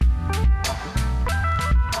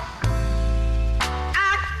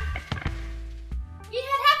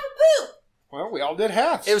Kyle did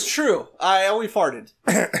half. It was true. I only farted.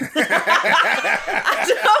 What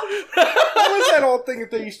was that old thing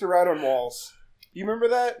that they used to write on walls? You remember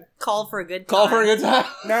that? Call for a good time. Call for a good time?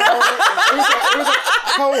 No, it was a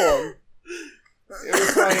poem. It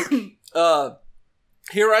was like...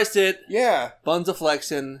 Here I sit. Yeah. Buns a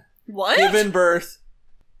flexin'. What? Giving birth.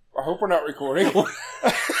 I hope we're not recording.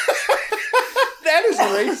 That is a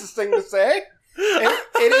racist thing to say.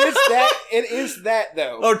 It is that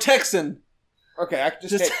though. Oh, Texan. Okay, I can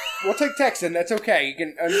we'll take Texan. That's okay. You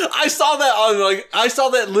can. I saw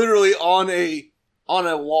that literally on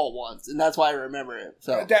a wall once, and that's why I remember it.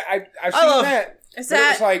 So I've seen that. Is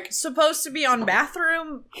that it was supposed to be on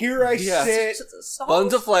bathroom? Here I sit.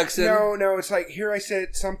 Buns a flexin'. No, it's like here I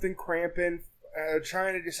sit, something cramping,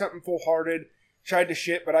 trying to do something full-hearted. Tried to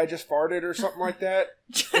shit, but I just farted or something like that.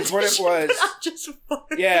 Is what it was. I just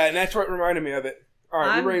farted. Yeah, and that's what reminded me of it. All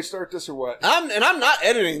right, you ready to start this or what? I'm not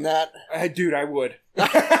editing that. Dude, I would.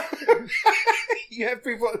 You have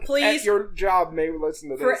people Please, at your job may listen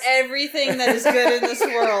to this. for everything that is good in this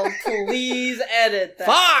world, please edit that.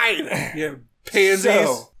 Fine! You pansies.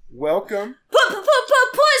 So, welcome Pussy!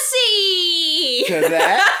 to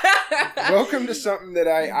that. Welcome to something that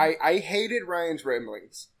I hated Ryan's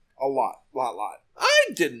ramblings. A lot. I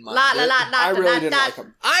didn't mind it. I really didn't like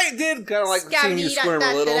them. I did kind of like seeing you squirm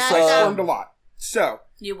a little. I squirmed a lot. So,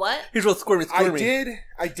 You what? here's what squirmy. I did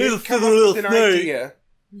come up with an idea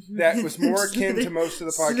that was more akin to most of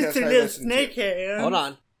the podcasts I listen to. Hold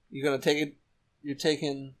on. You're going to take it? You're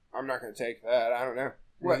taking... I'm not going to take that. I don't know.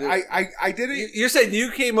 What, I did it... You're saying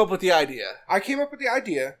you came up with the idea. I came up with the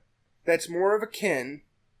idea that's more of akin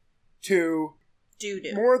to...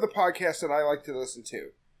 Doo-doo. More of the podcasts that I like to listen to.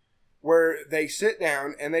 Where they sit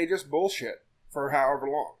down and they just bullshit for however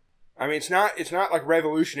long. I mean, it's not like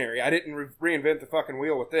revolutionary. I didn't reinvent the fucking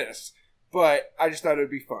wheel with this. But I just thought it would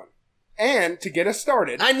be fun. And to get us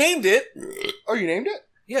started... I named it. Oh, you named it?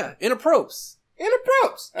 Yeah, Inappropes.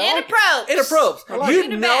 Inappropes. Inappropes. You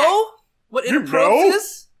know what Inappropes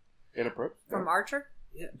is? Inappropes. From Archer?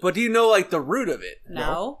 Yeah. But do you know, like, the root of it?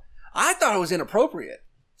 No. I thought it was inappropriate.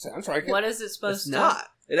 Sounds like it. What is it supposed It's to? not.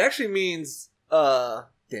 It actually means,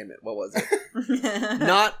 damn it, what was it?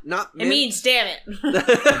 not It means damn it.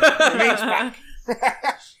 It means fuck.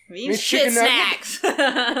 It means shit snacks.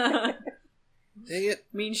 Dang it.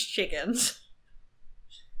 Means chickens.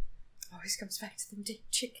 Always comes back to them damn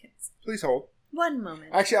chickens. Please hold. One moment.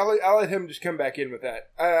 Actually, I'll let him just come back in with that.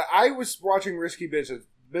 I was watching Risky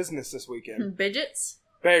Business this weekend. Bidgets?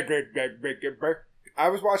 I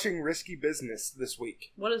was watching Risky Business this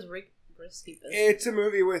week. What is Risky Business? It's a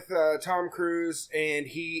movie with Tom Cruise, and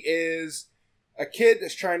he is a kid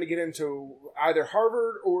that's trying to get into either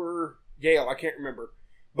Harvard or Yale. I can't remember.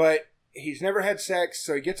 But he's never had sex,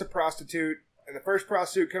 so he gets a prostitute, and the first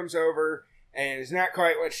prostitute comes over, and it's not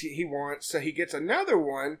quite what he wants, so he gets another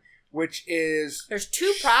one, which is... There's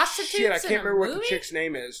two prostitutes Shit, I can't remember what the chick's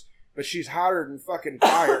name is, but she's hotter than fucking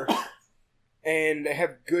fire, and they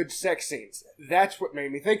have good sex scenes. That's what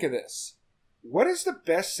made me think of this. What is the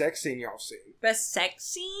best sex scene y'all seen? Best sex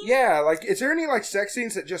scene? Yeah, like, is there any, like, sex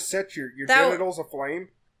scenes that just set your genitals aflame?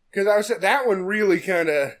 Because that one really kind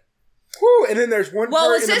of... Whew, and then there's one part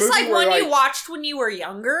was in the this movie like where, one you watched when you were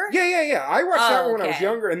younger? Yeah. I watched that one when I was okay.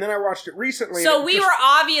 younger, and then I watched it recently. So we were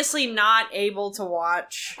obviously not able to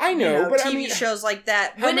watch I know, but TV I mean, shows like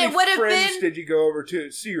that. How When many it would have friends been... did you go over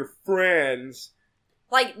to see your friends?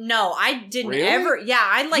 Like, no, I didn't Really? ever... Yeah,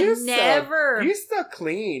 I never... You still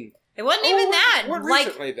clean. It wasn't even that. What like,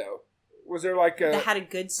 recently, though? Was there like a... That had a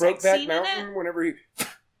good sex Brokeback scene Mountain in it? whenever he...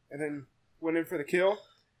 And then went in for the kill?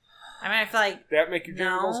 I mean, I feel like... That make your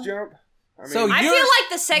genitals No. jump? I mean, So I feel like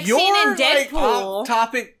the sex scene in Deadpool... Like,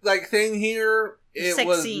 topic, like, thing here, it Sex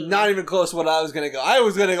was scene. not even close to what I was going to go. I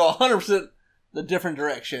was going to go 100% the different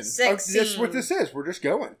direction. Sex scene. that's what this is. We're just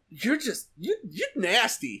going. You're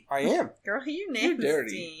nasty. I am. Girl, you nasty. You're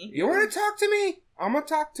dirty. You want to talk to me? I'm going to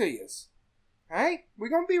talk to you. Alright? We're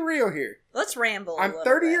going to be real here. Let's ramble a I'm little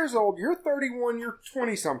 30 bit. years old. You're 31. You're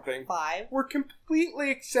 20-something. 5. We're completely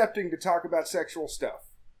accepting to talk about sexual stuff.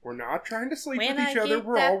 We're not trying to sleep When with each I other. get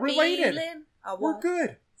We're that all related. feeling, I We're want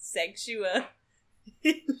good. sexual.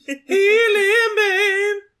 Healing,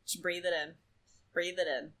 babe. Just breathe it in. Breathe it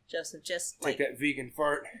in. Just Take that vegan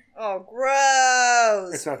fart. Oh,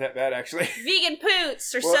 gross. It's not that bad, actually. Vegan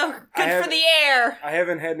poots are Well, so good for the air. I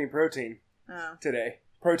haven't had any protein Oh. today.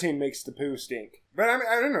 Protein makes the poo stink. But I mean,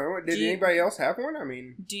 I don't know. Did anybody else have one? I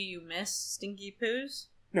mean, Do you miss stinky poos?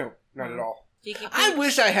 no, not at all. Stinky I poops?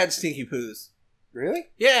 wish I had stinky poos. Really?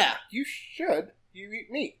 Yeah. You should. You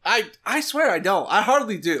eat meat. I swear I don't. I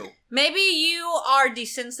hardly do. Maybe you are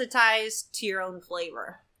desensitized to your own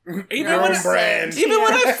flavor. Even Your when, own brand. even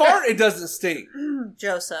when I fart, it doesn't stink.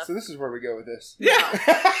 Joseph. So this is where we go with this. Yeah.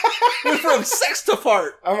 Went from sex to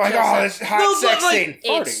fart. I'm like, oh, this hot No, sex like, scene.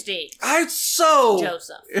 It Farting. stinks. I so...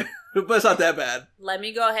 Joseph. But it's not that bad. Let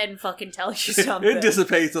me go ahead and fucking tell you something. It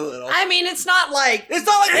dissipates a little. I mean, it's not like... It's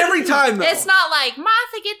not like every time, though. It's not like,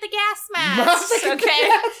 Martha, get the gas mask. Martha, get the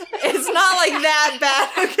Okay? It's not like that bad,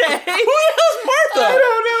 okay? Who the hell's Martha? I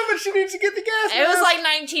don't know, but she needs to get the gas. It was like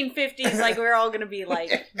 1950s, like we were all gonna be like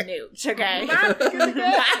nuked, okay? Martha, get the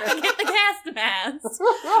gas Martha, get the gas mask.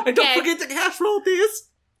 And don't Okay. forget the casserole this.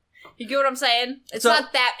 You get what I'm saying? It's So,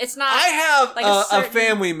 not that. It's not I have like a certain-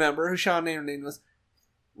 family member who shall name her name was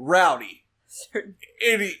Rowdy. certain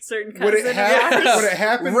cousin. Would it of happen? yours. Would it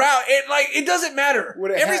happen? It doesn't matter.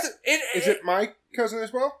 Would it Is it my cousin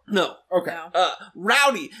as well? No. Okay. No.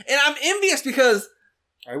 Rowdy. And I'm envious because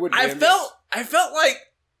I would. I felt like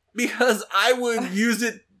because I would use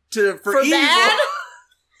it for evil. bad?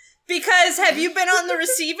 Because have you been on the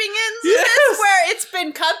receiving end of Yes. this where it's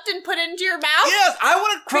been cupped and put into your mouth? Yes, I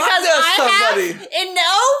want to crop Because dust I somebody. have, and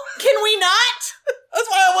no, can we not? That's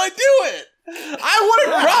why I want to do it. I want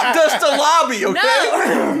to crop dust the lobby,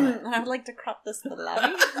 okay? No. I would like to crop this the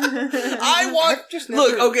lobby. I want... I've just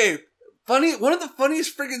Look, never- okay. Funny. One of the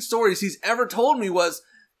funniest freaking stories he's ever told me was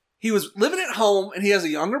he was living at home and he has a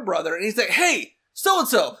younger brother and he's like, hey,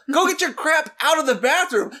 so-and-so, go get your crap out of the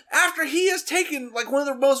bathroom after he has taken like one of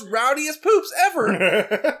the most rowdiest poops ever.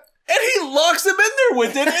 And he locks him in there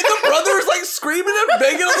with it, and the brother is like screaming and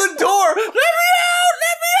banging on the door. Let me out!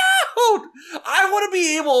 Let me out! I want to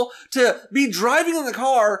be able to be driving in the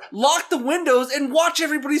car, lock the windows, and watch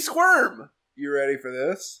everybody squirm. You ready for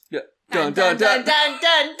this? Yeah. Dun dun dun dun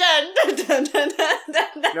dun dun dun dun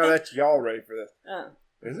dun. No, that's y'all ready for this. Oh.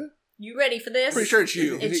 Is it? You ready for this? Pretty sure it's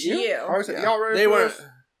you. Is It's it you. I was like, Yeah. y'all ready They for weren't- this?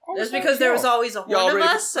 That's because there was always a Y'all horn of ready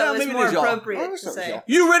for- us, so Yeah, it's maybe it more is y'all. appropriate Oh, to so say. y'all.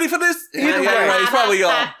 You ready for this? Either way. It's probably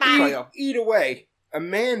y'all. Eat away.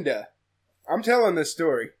 Amanda. I'm telling this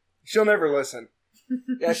story. She'll never listen.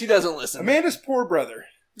 Yeah, she doesn't listen. Amanda's poor brother.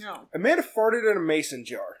 No. Amanda farted in a mason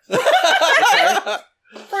jar. Okay.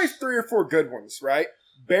 Probably 3 or 4 good ones, right?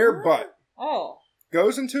 Bare butt. Oh.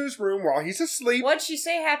 Goes into his room while he's asleep, What'd she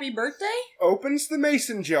say? Happy birthday? opens the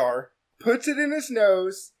mason jar, puts it in his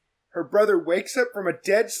nose. Her brother wakes up from a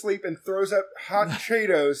dead sleep and throws up hot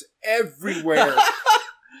Cheetos everywhere.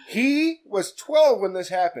 He was 12 when this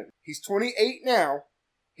happened. He's 28 now.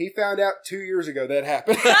 He found out 2 years ago that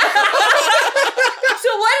happened. So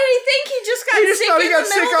what did he think? He just got He just sick thought he in got the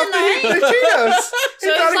sick middle of off the night? the Cheetos. So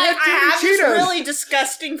he's thought he like, had too I many have this Cheetos. really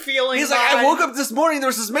disgusting feeling. He's like, I woke up this morning, there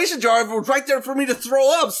was this mason jar right there for me to throw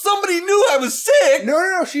up. Somebody knew I was sick.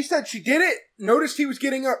 No. She said she did it, noticed he was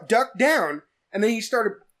getting up, ducked down, and then he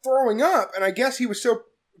started throwing up, and I guess he was so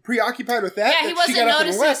preoccupied with that Yeah, he that she wasn't got up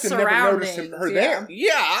and noticing left and never noticed her surroundings,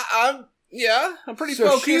 there. I'm pretty So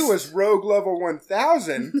focused. she was rogue level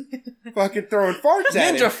 1000, fucking throwing farts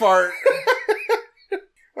at Ninja him. fart.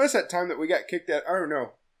 What's that time that we got kicked out? I don't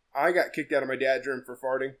know. I got kicked out of my dad's room for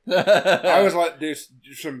farting. I was let do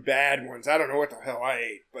some bad ones. I don't know what the hell I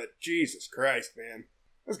ate, but Jesus Christ, man.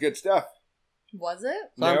 That's good stuff. Was it?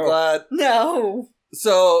 I'm No. glad. No.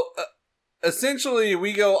 So, essentially,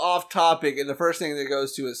 we go off topic, and the first thing that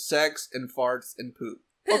goes to is sex and farts and poop.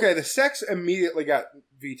 Okay, the sex immediately got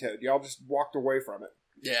vetoed. Y'all just walked away from it.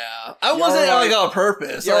 Yeah. I Y'all wasn't were like like- on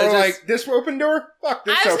purpose. Y'all I were just- like, this open door? Fuck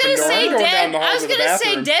this I was open gonna door. say I'm going down the hall I was to the gonna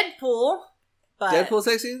say bathroom. Deadpool, but Deadpool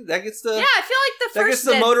sex scene? That gets the yeah, I feel like the that first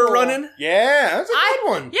gets the motor Deadpool- running? Yeah, that's a I- good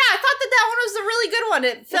one. Yeah, I thought that one was a really good one.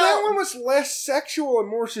 It Well, felt that one was less sexual and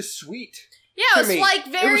more just sweet. yeah, it to was me. like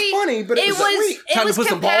very. It was funny, but it was sweet. It Time was to put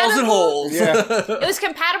some balls in compatible- holes. Yeah. It was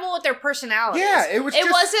compatible with their personalities. Yeah, it was It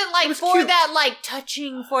just- wasn't like it was for cute. that like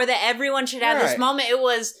touching for that everyone should have this Right. moment. It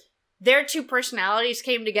was their two personalities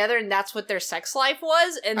came together and that's what their sex life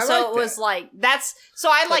was. And I so like it was that. like that's so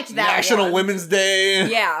I liked that National one. Women's Day.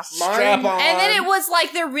 Yeah. Strap on. And then it was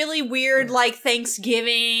like their really weird like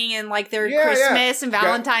Thanksgiving and like their Yeah, Christmas and Got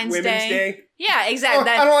Valentine's Women's Day. Yeah, exactly. Oh,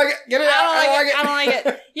 That, I don't like it. Get it out. I don't like it. it. I don't like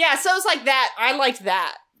it. Yeah, so it was like that. I liked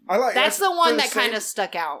that. I like That's the for one that same- kind of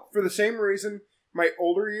stuck out. For the same reason, my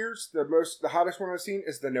older years, the hottest one I've seen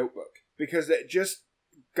is The Notebook. Because that just,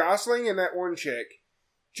 Gosling and that one chick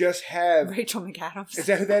just have, Rachel McAdams. is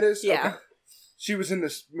that who that is? Yeah. Okay. She was in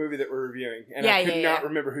this movie that we're reviewing, and Yeah, I could yeah, not yeah.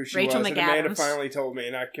 remember who she Rachel was. And Amanda McAdams. finally told me,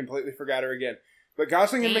 and I completely forgot her again. But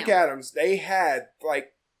Gosling and Damn. McAdams, they had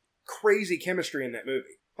like crazy chemistry in that movie.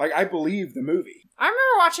 Like I believe the movie. I remember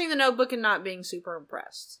watching The Notebook and not being super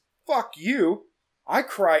impressed. Fuck you! I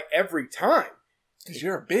cry every time. Because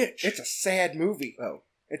you're a bitch. It's a sad movie. Oh.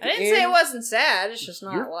 At I the didn't say it end, wasn't sad. It's just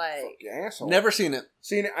not you're a like fucking asshole. Never seen it.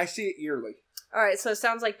 seen it. I see it yearly. All right, so it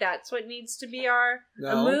sounds like that's what needs to be our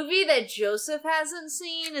a movie that Joseph hasn't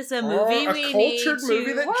seen is a movie we need to. A cultured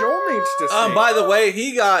movie that Joel needs to see. By the way,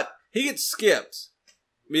 he gets skipped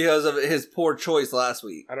because of his poor choice last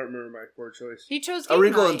week. I don't remember my poor choice. He chose A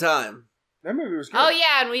Wrinkle in Time. That movie was good. Oh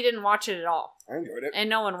yeah, and we didn't watch it at all. I enjoyed it. And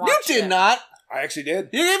no one watched it. You did not. I actually did.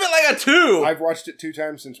 You gave it like a 2. I've watched it 2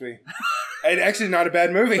 times since we. It actually is not a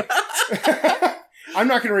bad movie. I'm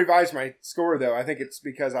not going to revise my score though. I think it's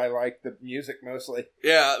because I like the music mostly.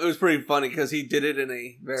 Yeah, it was pretty funny because he did it in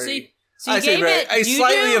a very. So you gave it a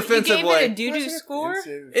slightly offensive way. You gave it a doo-doo score?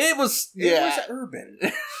 It was urban.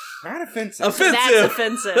 Not offensive. Offensive. That's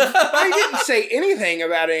offensive. I didn't say anything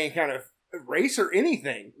about any kind of race or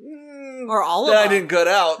anything. Or all of that them. I didn't cut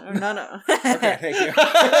out. No. Okay, thank you.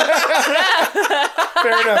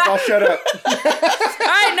 Fair enough, I'll shut up.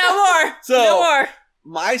 Alright, no more.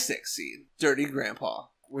 My sex scene, Dirty Grandpa.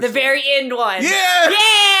 The very end one. Yeah!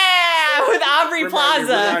 Yeah! With Aubrey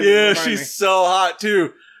Plaza. Yeah, she's so hot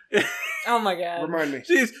too. Oh my god. Remind me.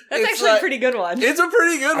 That's actually a pretty good one. It's a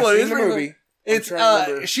pretty good one. It's a movie. It's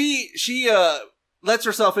she lets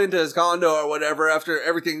herself into his condo or whatever after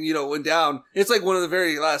everything, went down. It's like one of the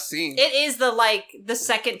very last scenes. It is the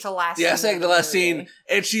second to last scene. Yeah, second to last scene.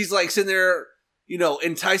 And she's like sitting there,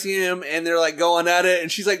 enticing him, and they're like going at it,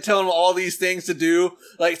 and she's like telling him all these things to do.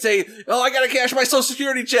 Like say, I gotta cash my social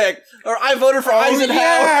security check, or I voted for Eisenhower.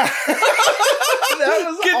 Yeah. That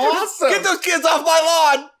was awesome. Get those kids off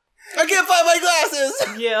my lawn. I can't find my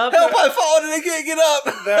glasses. Yep. Help, I've fallen and I can't get up.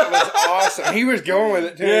 That was awesome. He was going with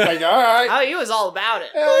it too. Yeah. He's like, all right. Oh, he was all about it.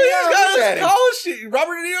 He's got his college.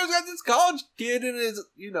 Robert De Niro's got this college kid in his,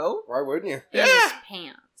 Why wouldn't you? In his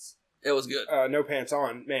pants. It was good. No pants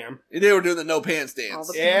on, ma'am. They were doing the no pants dance.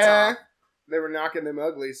 Yeah. They were knocking them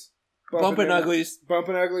uglies. Bumping uglies,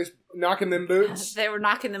 knocking them boots. They were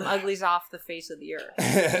knocking them uglies off the face of the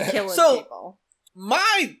earth. Killing people.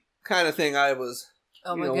 My kind of thing I was...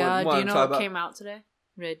 Oh my god, do you know what came out today?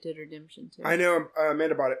 Red Dead Redemption 2. I know,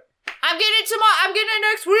 Amanda bought it. I'm getting it tomorrow. I'm getting it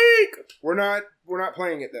next week. We're not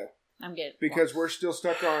playing it though. I'm getting it. Because we're still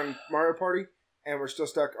stuck on Mario Party and we're still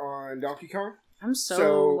stuck on Donkey Kong. I'm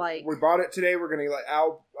so we bought it today. We're going to let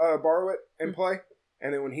Al borrow it and play.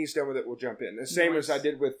 And then when he's done with it, we'll jump in. The same as I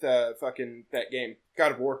did with fucking that game.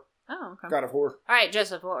 God of War. Oh, okay. God of War. All right,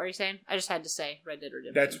 Joseph, what were you saying? I just had to say Red Dead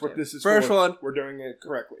Redemption. That's what this is First for. one. We're doing it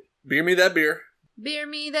correctly. Beer me that beer. Beer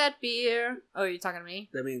me that beer. Oh, you're talking to me?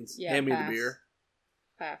 That means hand me the beer.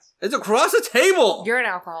 Pass. It's across the table. You're an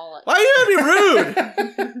alcoholic. Why are you gotta be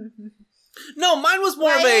rude? No, mine was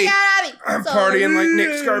more of a... I'm partying like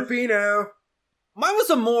Nick Scarpino. Mine was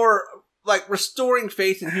a more like restoring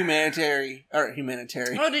faith in humanitarian.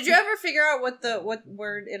 Oh, did you ever figure out what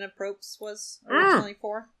word inappropes was originally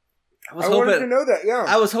for? I wanted to know that, yeah.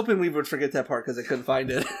 I was hoping we would forget that part because I couldn't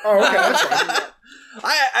find it. Oh, okay, that's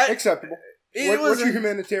fine. Acceptable. What's your a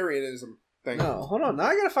humanitarianism thing? No, hold on. Now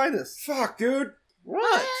I gotta find this. Fuck, dude.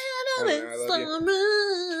 What?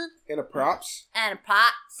 Inappropes? I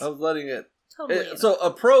was letting it. Totally. So,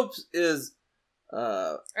 appropes is...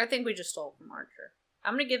 I think we just stole from Archer.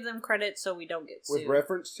 I'm gonna give them credit so we don't get sued. With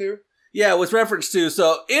reference to? Yeah, with reference to.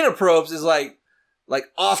 So, inappropes is like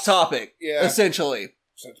off topic, essentially.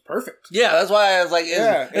 So it's perfect. Yeah, that's why I was like,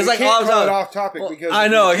 it's like off topic because I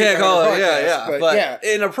know I can't call it. Yeah, but yeah.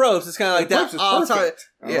 Inappropes is kind of like that off topic.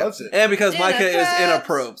 I loves it, and because Micah is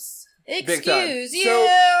inappropes. Excuse you.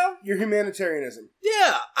 So your humanitarianism.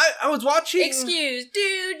 Yeah, I was watching. Excuse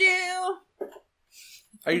do.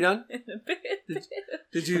 Are you done?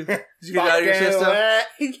 Did you get it out of your system?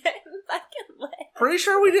 Pretty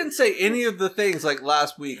sure we didn't say any of the things like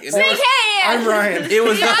last week. I'm Ryan. It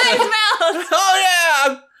was oh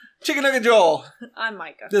yeah, I'm Chicken Nugget Joel. I'm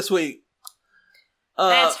Micah. This week.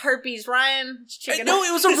 That's herpes Ryan. No,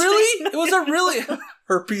 it was a really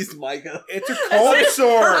herpes Micah. It's a cold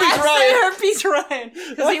sore. Herpes Ryan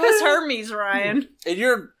because he was Hermes Ryan. And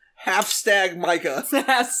you're half stag Micah.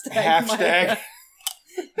 Half stag.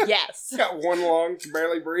 Yes. Got one lung,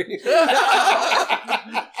 barely breathe.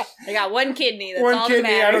 I got one kidney. That's all that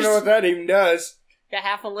matters. I don't know what that even does. Got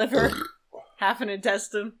half a liver, half an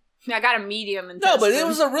intestine. I got a medium intestine. No, but it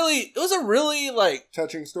was a really like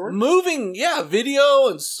touching story, moving, video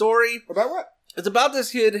and story. About what? It's about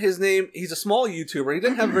this kid. He's a small YouTuber. He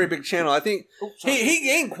didn't have a very big channel. I think he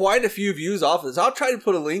gained quite a few views off of this. I'll try to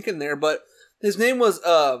put a link in there, but his name was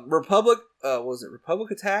Republic. Was it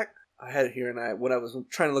Republic Attack? I had it here, and when I was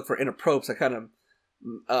trying to look for inappropes, I kind of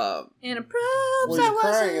inappropes. Well, he's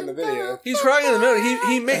crying in the video. He's crying in the middle.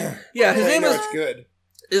 He made his name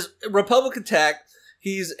is Republic Attack.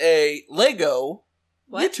 He's a Lego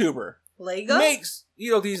YouTuber. Lego makes,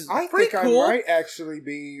 these I pretty think cool. I might actually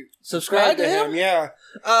be Subscribe to him? Yeah.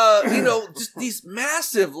 Just these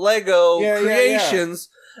massive Lego creations.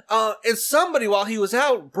 And somebody, while he was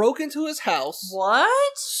out, broke into his house.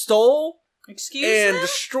 What? Stole and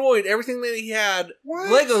destroyed everything that he had, What?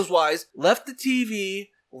 Legos-wise. Left the TV,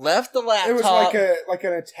 left the laptop. It was like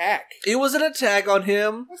an attack. It was an attack on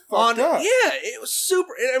him. That's fucked up. Yeah, it was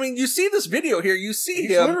super. I mean, you see this video here. You see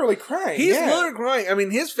He's him. literally crying. He's literally crying. I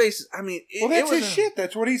mean, his face. I mean, that's his shit.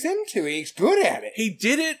 That's what he's into. He's good at it. He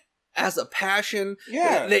did it as a passion.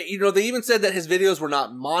 Yeah. They even said that his videos were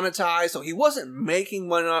not monetized, so he wasn't making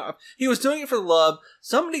money off. He was doing it for the love.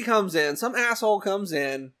 Somebody comes in, some asshole comes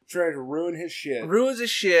in, trying to ruin his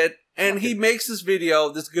shit. And he makes this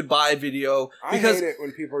video, this goodbye video. Because I hate it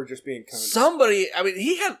when people are just being cunts.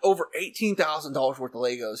 He had over $18,000 worth of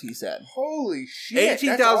Legos, he said. Holy shit.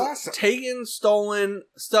 $18,000 awesome. Taken, stolen,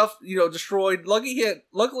 stuff, destroyed.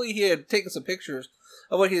 Luckily he had taken some pictures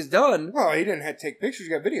of what he's done. Well, he didn't have to take pictures.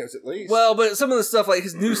 You got videos at least. Well, but some of the stuff, like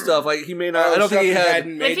his new stuff, like he may not. I don't think he had.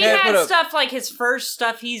 If he had stuff like his first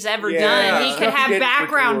stuff he's ever done, he could have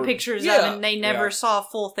background pictures of it, and they never saw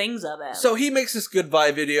full things of it. So he makes this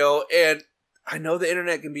goodbye video, and I know the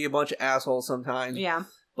internet can be a bunch of assholes sometimes. Yeah.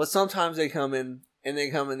 But sometimes they come in. And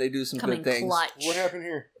they do some good things. Clutch. What happened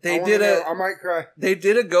here? I might cry. They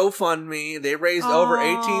did a GoFundMe. They raised over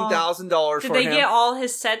 $18,000 for him. Did they get all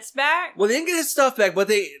his sets back? Well, they didn't get his stuff back, but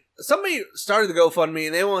somebody started the GoFundMe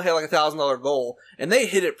and they only had like $1,000 goal, and they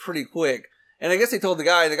hit it pretty quick. And I guess they told the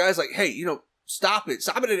guy's like, "Hey, stop it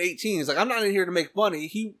at 18." He's like, "I'm not in here to make money."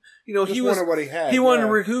 He wanted what he had. He wanted to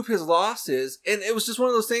recoup his losses, and it was just one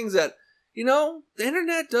of those things that. The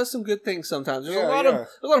internet does some good things sometimes. There's a lot of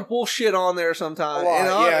bullshit on there sometimes.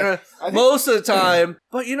 Most of the time.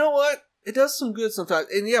 But you know what? It does some good sometimes.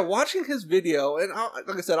 And watching his video, and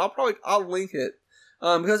like I said, I'll link it.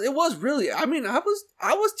 Because it was really, I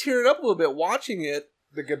was tearing up a little bit watching it.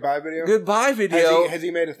 The goodbye video? Goodbye video. Has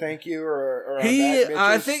he made a thank you or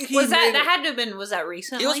I think he that had to have been, was that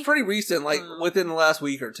recently? It was pretty recent, like within the last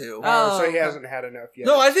week or two. So he hasn't had enough yet.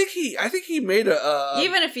 No, I think he made a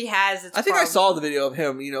even if he has, I think I saw the video of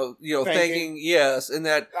him, thanking, yes, and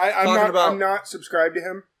that I'm not subscribed to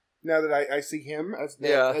him now that I see him as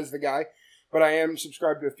the guy. But I am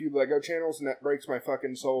subscribed to a few Lego channels, and that breaks my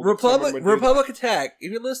fucking soul. Republic Attack.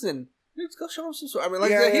 If you're listening, let's go show him some. I mean,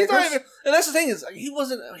 he's not even. And that's the thing is, he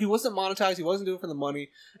wasn't monetized. He wasn't doing it for the money.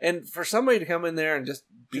 And for somebody to come in there and just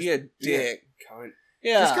be a dick,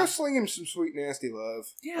 just go sling him some sweet nasty love.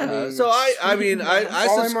 Yeah. So I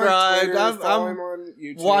subscribed. I'm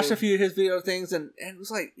watched a few of his video things, and it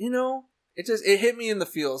was like it hit me in the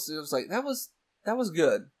feels. It was like that was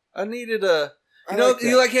good. I needed a.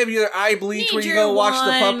 You like have your eye bleach where you go watch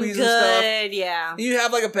the puppies and stuff. Yeah. You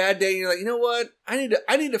have like a bad day and you're like, you know what? I need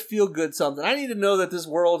to feel good something. I need to know that this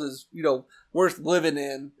world is, worth living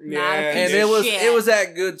in. Yeah. And it was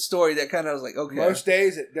that good story that kind of was like, okay. Most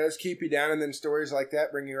days it does keep you down, and then stories like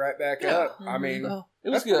that bring you right back up. Mm-hmm. I mean, it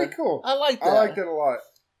was good. Pretty cool. I liked it a lot.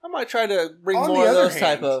 I might try to bring more of those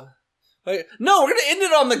type of. No, we're gonna end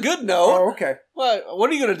it on the good note. Oh, okay. What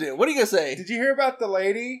are you gonna do? What are you gonna say? Did you hear about the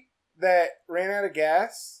lady that ran out of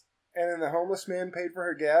gas, and then the homeless man paid for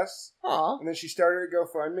her gas? Aww. And then she started a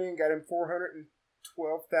GoFundMe and got him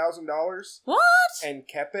 $412,000. What? And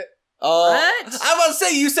kept it. What? I was about to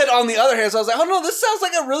say, you said on the other hand, so I was like, oh no, this sounds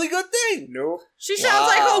like a really good thing. Nope. She sounds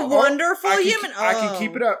like a wonderful human. I can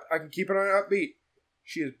keep it up. I can keep it on an upbeat.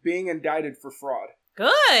 She is being indicted for fraud.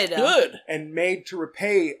 Good. And made to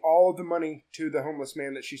repay all of the money to the homeless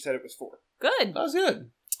man that she said it was for. Good. That was good.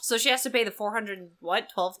 So she has to pay the $12,000.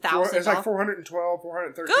 It's like $412,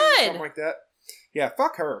 $413, something like that. Yeah,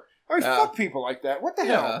 fuck her. I mean, fuck people like that. What the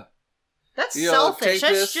hell? That's selfish.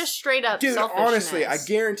 That's just straight up dude, selfishness. Honestly, I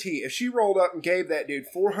guarantee if she rolled up and gave that dude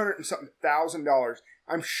 $400 and something $1,000,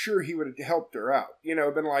 I'm sure he would have helped her out.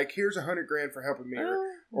 Been like, here's $100,000 for helping me,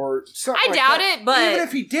 or something. I doubt it, but even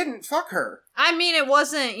if he didn't, fuck her. I mean, it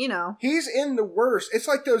wasn't. He's in the worst. It's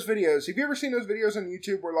like those videos. Have you ever seen those videos on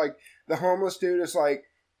YouTube where like the homeless dude is like,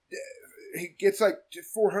 he gets like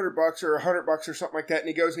 $400 or $100 or something like that, and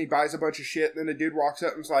he goes and he buys a bunch of shit, and then the dude walks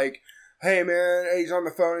up and's like, hey man, he's on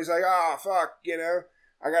the phone, he's like, fuck,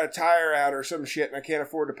 I got a tire out or some shit and I can't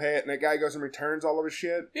afford to pay it, and that guy goes and returns all of his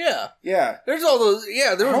shit. Yeah. There's all those,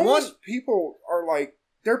 there was one. People are like,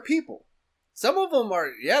 they're people. Some of them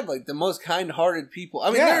are, like the most kind-hearted people.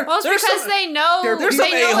 I mean, it's because they know. There's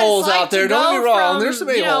some a-holes out there, don't get me wrong. There's some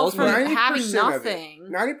a-holes. From having nothing.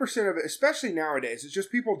 90% of it, especially nowadays, is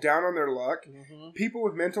just people down on their luck. Mm-hmm. People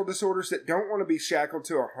with mental disorders that don't want to be shackled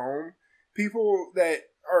to a home. People that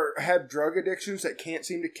have drug addictions that can't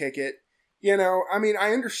seem to kick it. You know, I mean,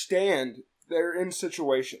 I understand they're in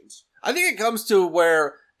situations. I think it comes to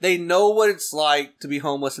where they know what it's like to be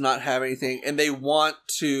homeless and not have anything, and they want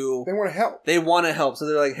to... They want to help. They want to help. So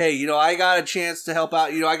they're like, hey, you know, I got a chance to help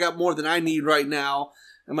out. You know, I got more than I need right now.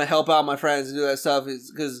 I'm going to help out my friends and do that stuff.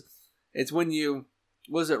 Because it's when you...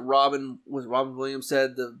 Was Robin Williams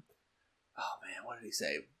said oh, man, what did he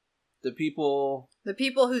say? The people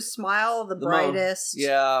who smile the brightest.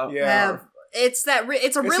 Yeah. It's a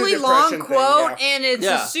really long quote, and it's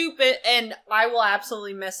a soup, and I will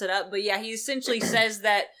absolutely mess it up. But yeah, he essentially says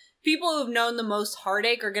that people who've known the most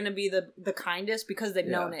heartache are going to be the kindest because they've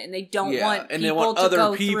known it, and they don't want people, and they want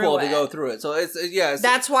other people to go through it. So it's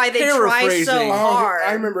that's why they try so hard.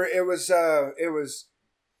 I remember it was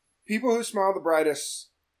people who smile the brightest.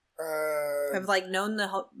 Have known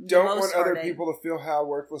the don't most want other heartache. people to feel how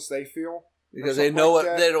worthless they feel. Because they know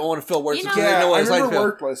what they don't want to feel worthless. You know, they know what it's like to feel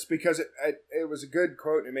worthless because it was a good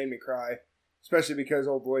quote and it made me cry, especially because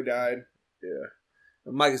old boy died. Yeah,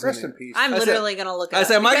 Mike is rest in peace. I'm literally gonna look it up. I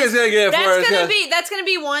said Mike is gonna get it for us. That's gonna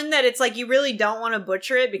be one that it's like you really don't want to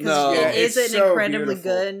butcher it because it is incredibly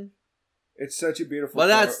good. It's such a beautiful. Well,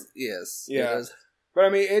 that's yes, yeah. But I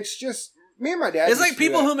mean, it's just. Me and my dad. It's like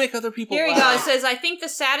people who make other people. Here you go. It says, "I think the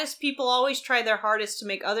saddest people always try their hardest to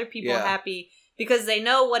make other people happy because they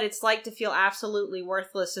know what it's like to feel absolutely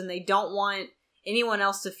worthless, and they don't want anyone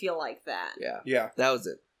else to feel like that." Yeah. That was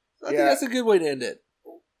it. I think that's a good way to end it.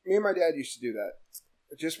 Me and my dad used to do that.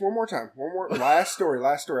 Just one more time. One more last story.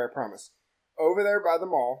 I promise. Over there by the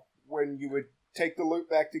mall, when you would take the loop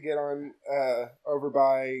back to get on over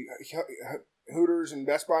by Hooters and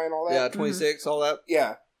Best Buy and all that. Yeah, 26, all that.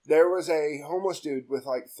 Yeah. There was a homeless dude with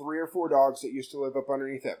 3 or 4 dogs that used to live up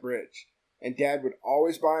underneath that bridge. And Dad would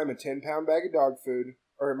always buy him a 10-pound bag of dog food,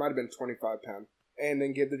 or it might have been 25-pound, and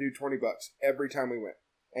then give the dude $20 every time we went.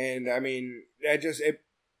 And, I mean, it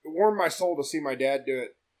warmed my soul to see my dad do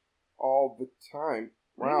it all the time.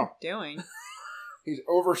 Wow. What are you doing? He's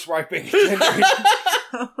over-swiping.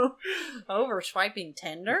 Over-swiping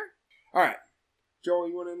Tinder? All right. Joel,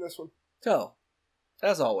 you want to end this one? So,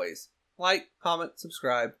 as always, like, comment,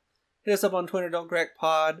 subscribe. Hit us up on Twitter, Don't Crack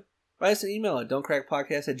Pod. Write us an email at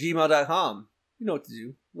don'tcrackpodcast@gmail.com. You know what to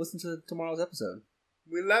do. Listen to tomorrow's episode.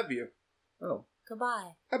 We love you. Oh.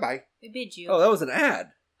 Goodbye. Bye-bye. We bid you. Oh, that was an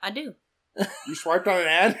ad. I do. You swiped on an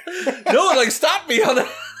ad? No, stop me on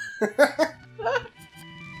that.